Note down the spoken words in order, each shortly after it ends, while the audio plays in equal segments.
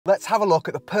Let's have a look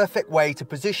at the perfect way to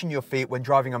position your feet when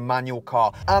driving a manual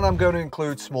car, and I'm going to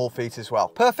include small feet as well.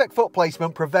 Perfect foot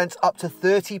placement prevents up to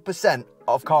 30%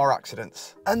 of car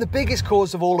accidents. And the biggest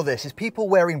cause of all of this is people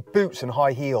wearing boots and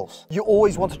high heels. You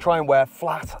always want to try and wear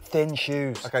flat, thin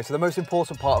shoes. Okay, so the most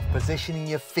important part of positioning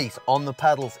your feet on the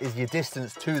pedals is your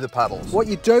distance to the pedals. What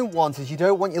you don't want is you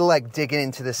don't want your leg digging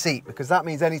into the seat, because that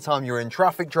means anytime you're in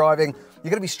traffic driving, you're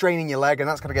going to be straining your leg and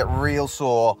that's going to get real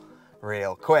sore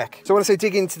real quick. So when I say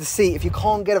dig into the seat, if you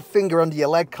can't get a finger under your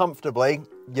leg comfortably,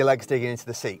 your leg's digging into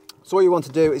the seat. So all you want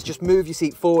to do is just move your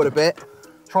seat forward a bit,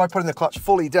 try putting the clutch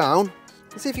fully down,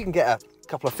 and see if you can get a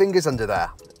couple of fingers under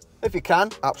there. If you can,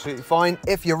 absolutely fine.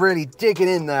 If you're really digging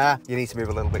in there, you need to move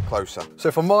a little bit closer. So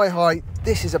for my height,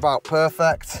 this is about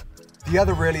perfect. The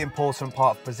other really important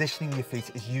part of positioning your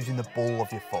feet is using the ball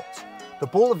of your foot. The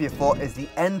ball of your foot is the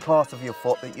end part of your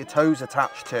foot that your toes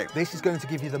attach to. This is going to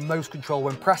give you the most control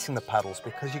when pressing the pedals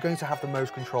because you're going to have the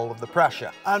most control of the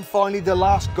pressure. And finally, the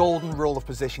last golden rule of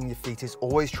positioning your feet is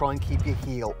always try and keep your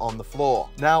heel on the floor.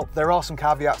 Now, there are some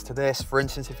caveats to this. For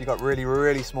instance, if you've got really,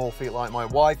 really small feet like my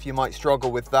wife, you might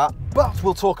struggle with that, but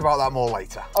we'll talk about that more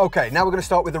later. Okay, now we're going to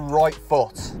start with the right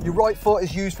foot. Your right foot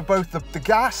is used for both the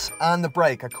gas and the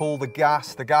brake. I call the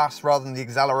gas rather than the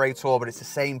accelerator, but it's the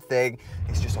same thing.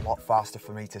 It's just a lot faster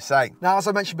for me to say. Now, as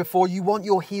I mentioned before, you want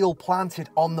your heel planted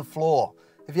on the floor.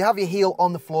 If you have your heel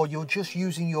on the floor, you're just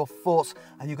using your foot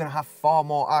and you're going to have far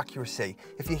more accuracy.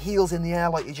 If your heel's in the air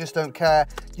like you just don't care,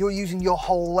 you're using your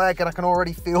whole leg, and I can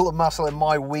already feel the muscle in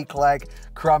my weak leg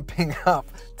cramping up,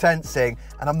 tensing,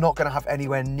 and I'm not going to have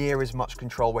anywhere near as much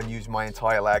control when using my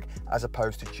entire leg as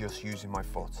opposed to just using my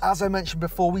foot. As I mentioned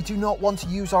before, we do not want to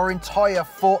use our entire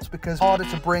foot because it's harder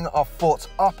to bring our foot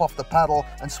up off the pedal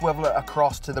and swivel it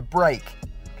across to the brake.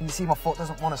 Can you see my foot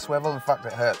doesn't want to swivel? In fact,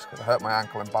 it hurts because I hurt my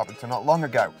ankle in Babington not long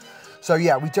ago. So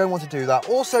yeah, we don't want to do that.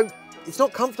 Also, it's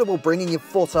not comfortable bringing your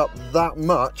foot up that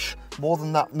much, more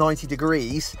than that 90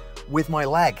 degrees, with my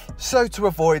leg. So to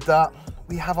avoid that,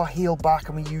 we have our heel back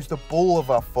and we use the ball of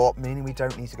our foot, meaning we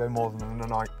don't need to go more than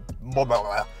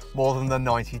the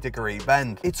 90-degree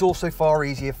bend. It's also far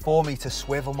easier for me to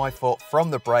swivel my foot from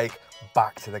the brake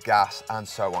back to the gas, and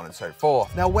so on and so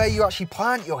forth. Now, where you actually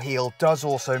plant your heel does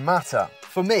also matter.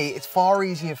 For me, it's far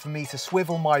easier for me to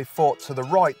swivel my foot to the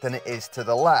right than it is to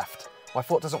the left. My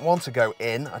foot doesn't want to go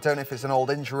in. I don't know if it's an old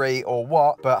injury or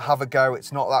what, but have a go,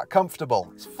 it's not that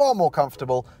comfortable. It's far more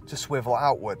comfortable to swivel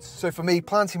outwards. So for me,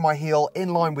 planting my heel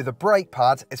in line with the brake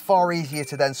pad, it's far easier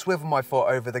to then swivel my foot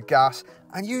over the gas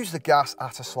and use the gas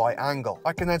at a slight angle.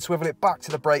 I can then swivel it back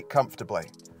to the brake comfortably.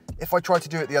 If I try to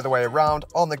do it the other way around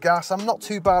on the gas, I'm not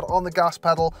too bad on the gas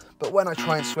pedal, but when I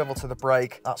try and swivel to the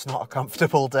brake, that's not a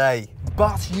comfortable day.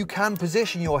 But you can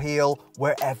position your heel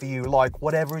wherever you like,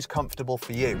 whatever is comfortable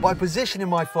for you. By positioning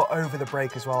my foot over the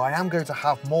brake as well, I am going to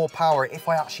have more power if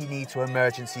I actually need to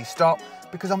emergency stop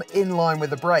because I'm in line with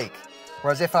the brake.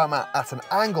 Whereas if I'm at an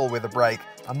angle with the brake,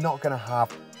 I'm not going to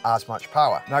have as much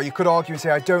power. Now, you could argue and say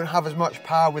I don't have as much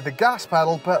power with the gas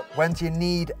pedal, but when do you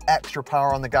need extra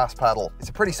power on the gas pedal? It's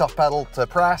a pretty soft pedal to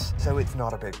press, so it's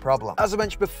not a big problem. As I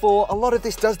mentioned before, a lot of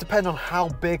this does depend on how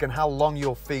big and how long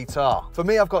your feet are. For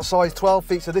me, I've got size 12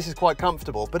 feet, so this is quite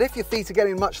comfortable, but if your feet are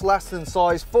getting much less than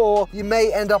size 4, you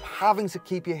may end up having to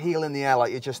keep your heel in the air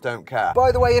like you just don't care.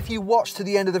 By the way, if you watch to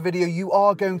the end of the video, you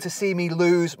are going to see me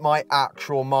lose my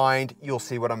actual mind. You'll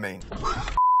see what I mean.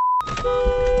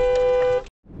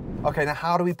 Okay, now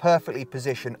how do we perfectly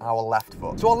position our left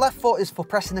foot? So our left foot is for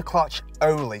pressing the clutch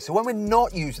only. So when we're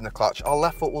not using the clutch, our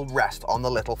left foot will rest on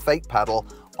the little fake pedal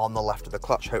on the left of the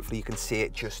clutch. Hopefully you can see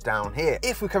it just down here.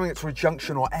 If we're coming up to a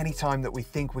junction or any time that we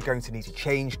think we're going to need to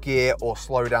change gear or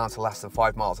slow down to less than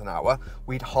 5 miles an hour,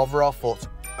 we'd hover our foot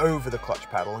over the clutch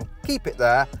pedal and keep it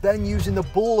there. Then using the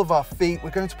ball of our feet, we're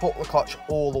going to put the clutch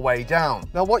all the way down.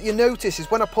 Now what you notice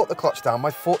is when I put the clutch down, my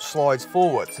foot slides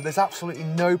forward. So there's absolutely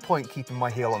no point keeping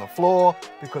my heel on the floor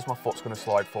because my foot's going to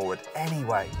slide forward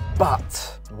anyway.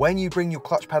 But when you bring your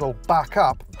clutch pedal back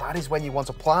up, that is when you want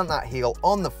to plant that heel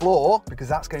on the floor because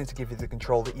that's going to give you the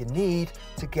control that you need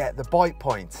to get the bite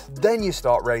point. Then you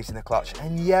start raising the clutch,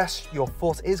 and yes, your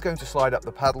foot is going to slide up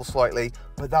the pedal slightly,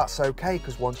 but that's okay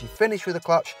because once you finish with the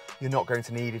clutch, you're not going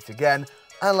to need it again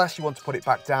unless you want to put it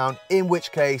back down, in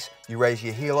which case you raise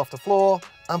your heel off the floor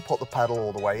and put the pedal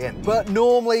all the way in. But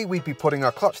normally we'd be putting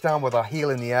our clutch down with our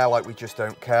heel in the air like we just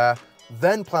don't care,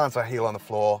 then plant our heel on the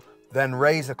floor, then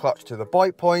raise the clutch to the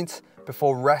bite point,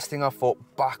 before resting our foot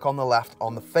back on the left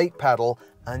on the fake pedal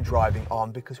and driving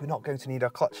on, because we're not going to need our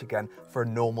clutch again for a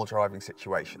normal driving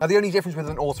situation. Now, the only difference with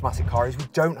an automatic car is we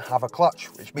don't have a clutch,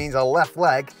 which means our left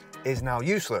leg is now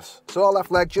useless. So our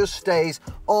left leg just stays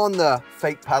on the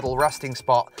fake pedal resting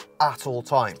spot at all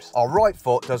times. Our right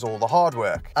foot does all the hard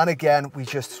work. And again, we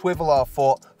just swivel our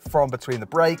foot from between the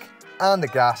brake and the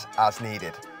gas as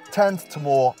needed. Tend to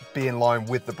more be in line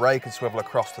with the brake and swivel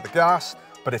across to the gas.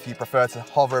 But if you prefer to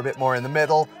hover a bit more in the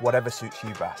middle, whatever suits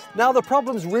you best. Now, the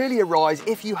problems really arise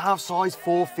if you have size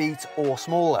 4 feet or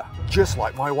smaller, just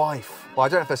like my wife. Well, I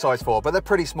don't know if they're size 4, but they're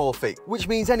pretty small feet, which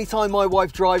means anytime my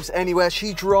wife drives anywhere,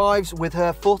 she drives with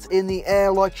her foot in the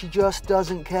air like she just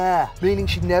doesn't care, meaning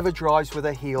she never drives with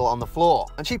her heel on the floor.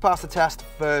 And she passed the test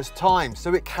first time,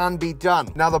 so it can be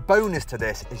done. Now, the bonus to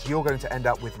this is you're going to end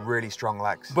up with really strong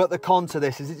legs. But the con to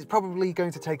this is it's probably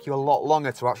going to take you a lot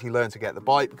longer to actually learn to get the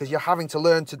bike, because you're having to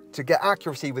learn to get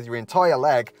accuracy with your entire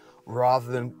leg rather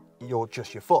than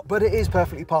just your foot. But it is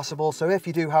perfectly possible, so if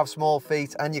you do have small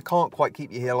feet and you can't quite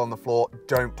keep your heel on the floor,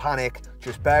 don't panic,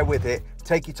 just bear with it,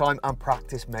 take your time, and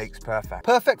practice makes perfect.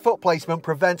 Perfect foot placement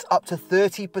prevents up to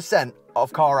 30%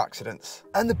 of car accidents.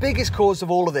 And the biggest cause of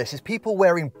all of this is people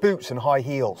wearing boots and high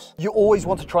heels. You always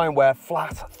want to try and wear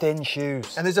flat, thin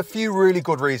shoes. And there's a few really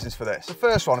good reasons for this. The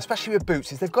first one, especially with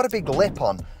boots, is they've got a big lip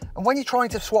on. And when you're trying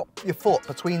to swap your foot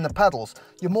between the pedals,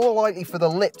 you're more likely for the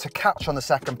lip to catch on the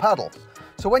second pedal.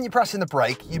 So when you're pressing the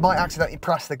brake, you might accidentally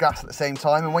press the gas at the same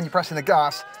time, and when you're pressing the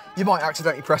gas, you might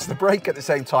accidentally press the brake at the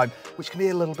same time, which can be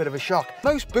a little bit of a shock.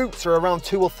 Most boots are around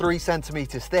 2 or 3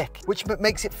 centimeters thick, which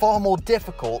makes it far more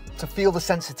difficult to feel the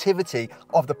sensitivity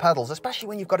of the pedals, especially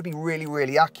when you've got to be really,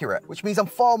 really accurate, which means I'm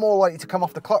far more likely to come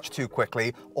off the clutch too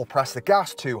quickly or press the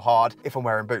gas too hard if I'm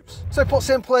wearing boots. So put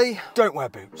simply, don't wear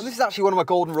boots. And this is actually one of my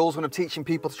golden rules when I'm teaching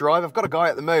people to drive. I've got a guy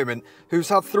at the moment who's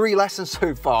had 3 lessons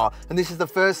so far, and this is the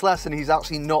first lesson he's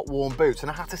actually not worn boots, and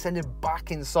I had to send him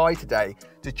back inside today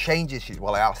to change his shoes.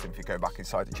 Well, I asked him if he'd go back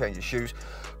inside to change his shoes,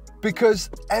 because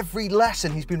every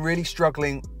lesson he's been really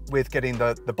struggling with getting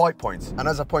the bike points. And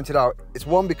as I pointed out, it's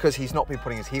one because he's not been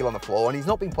putting his heel on the floor, and he's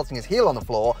not been putting his heel on the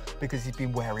floor because he's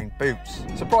been wearing boots.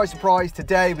 Surprise, surprise,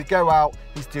 today we go out,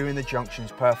 he's doing the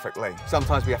junctions perfectly.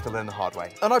 Sometimes we have to learn the hard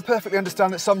way. And I perfectly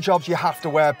understand that some jobs you have to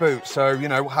wear boots, so you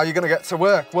know, how are you gonna get to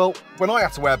work? Well, when I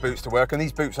had to wear boots to work, and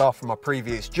these boots are from my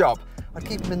previous job, I'd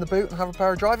keep them in the boot and have a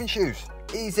pair of driving shoes.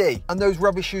 Easy. And those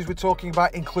rubber shoes we're talking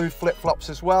about include flip-flops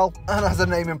as well. And as the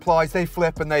name implies, they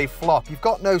flip and they flop. You've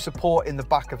got no support in the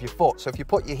back of your foot. So if you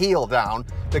put your heel down,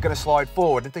 they're going to slide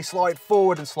forward. If they slide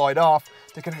forward and slide off,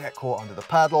 they're going to get caught under the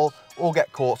pedal or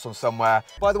get caught on somewhere.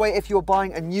 By the way, if you're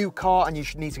buying a new car and you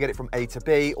should need to get it from A to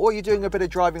B, or you're doing a bit of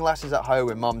driving lessons at home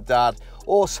with mum, dad,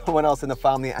 or someone else in the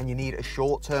family, and you need a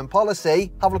short-term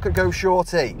policy, have a look at Go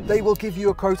Shorty. They will give you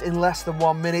a quote in less than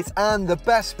 1 minute, and the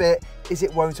best bit is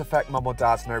it won't affect mum or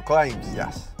dad's no claims.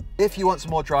 Yes. If you want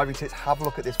some more driving tips, have a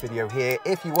look at this video here.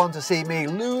 If you want to see me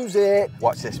lose it,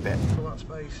 watch this bit. Fill that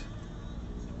space.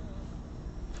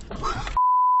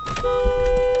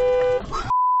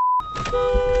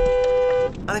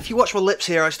 And if you watch my lips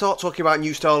here, I start talking about a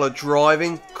new style of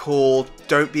driving called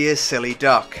Don't Be a Silly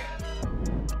Duck.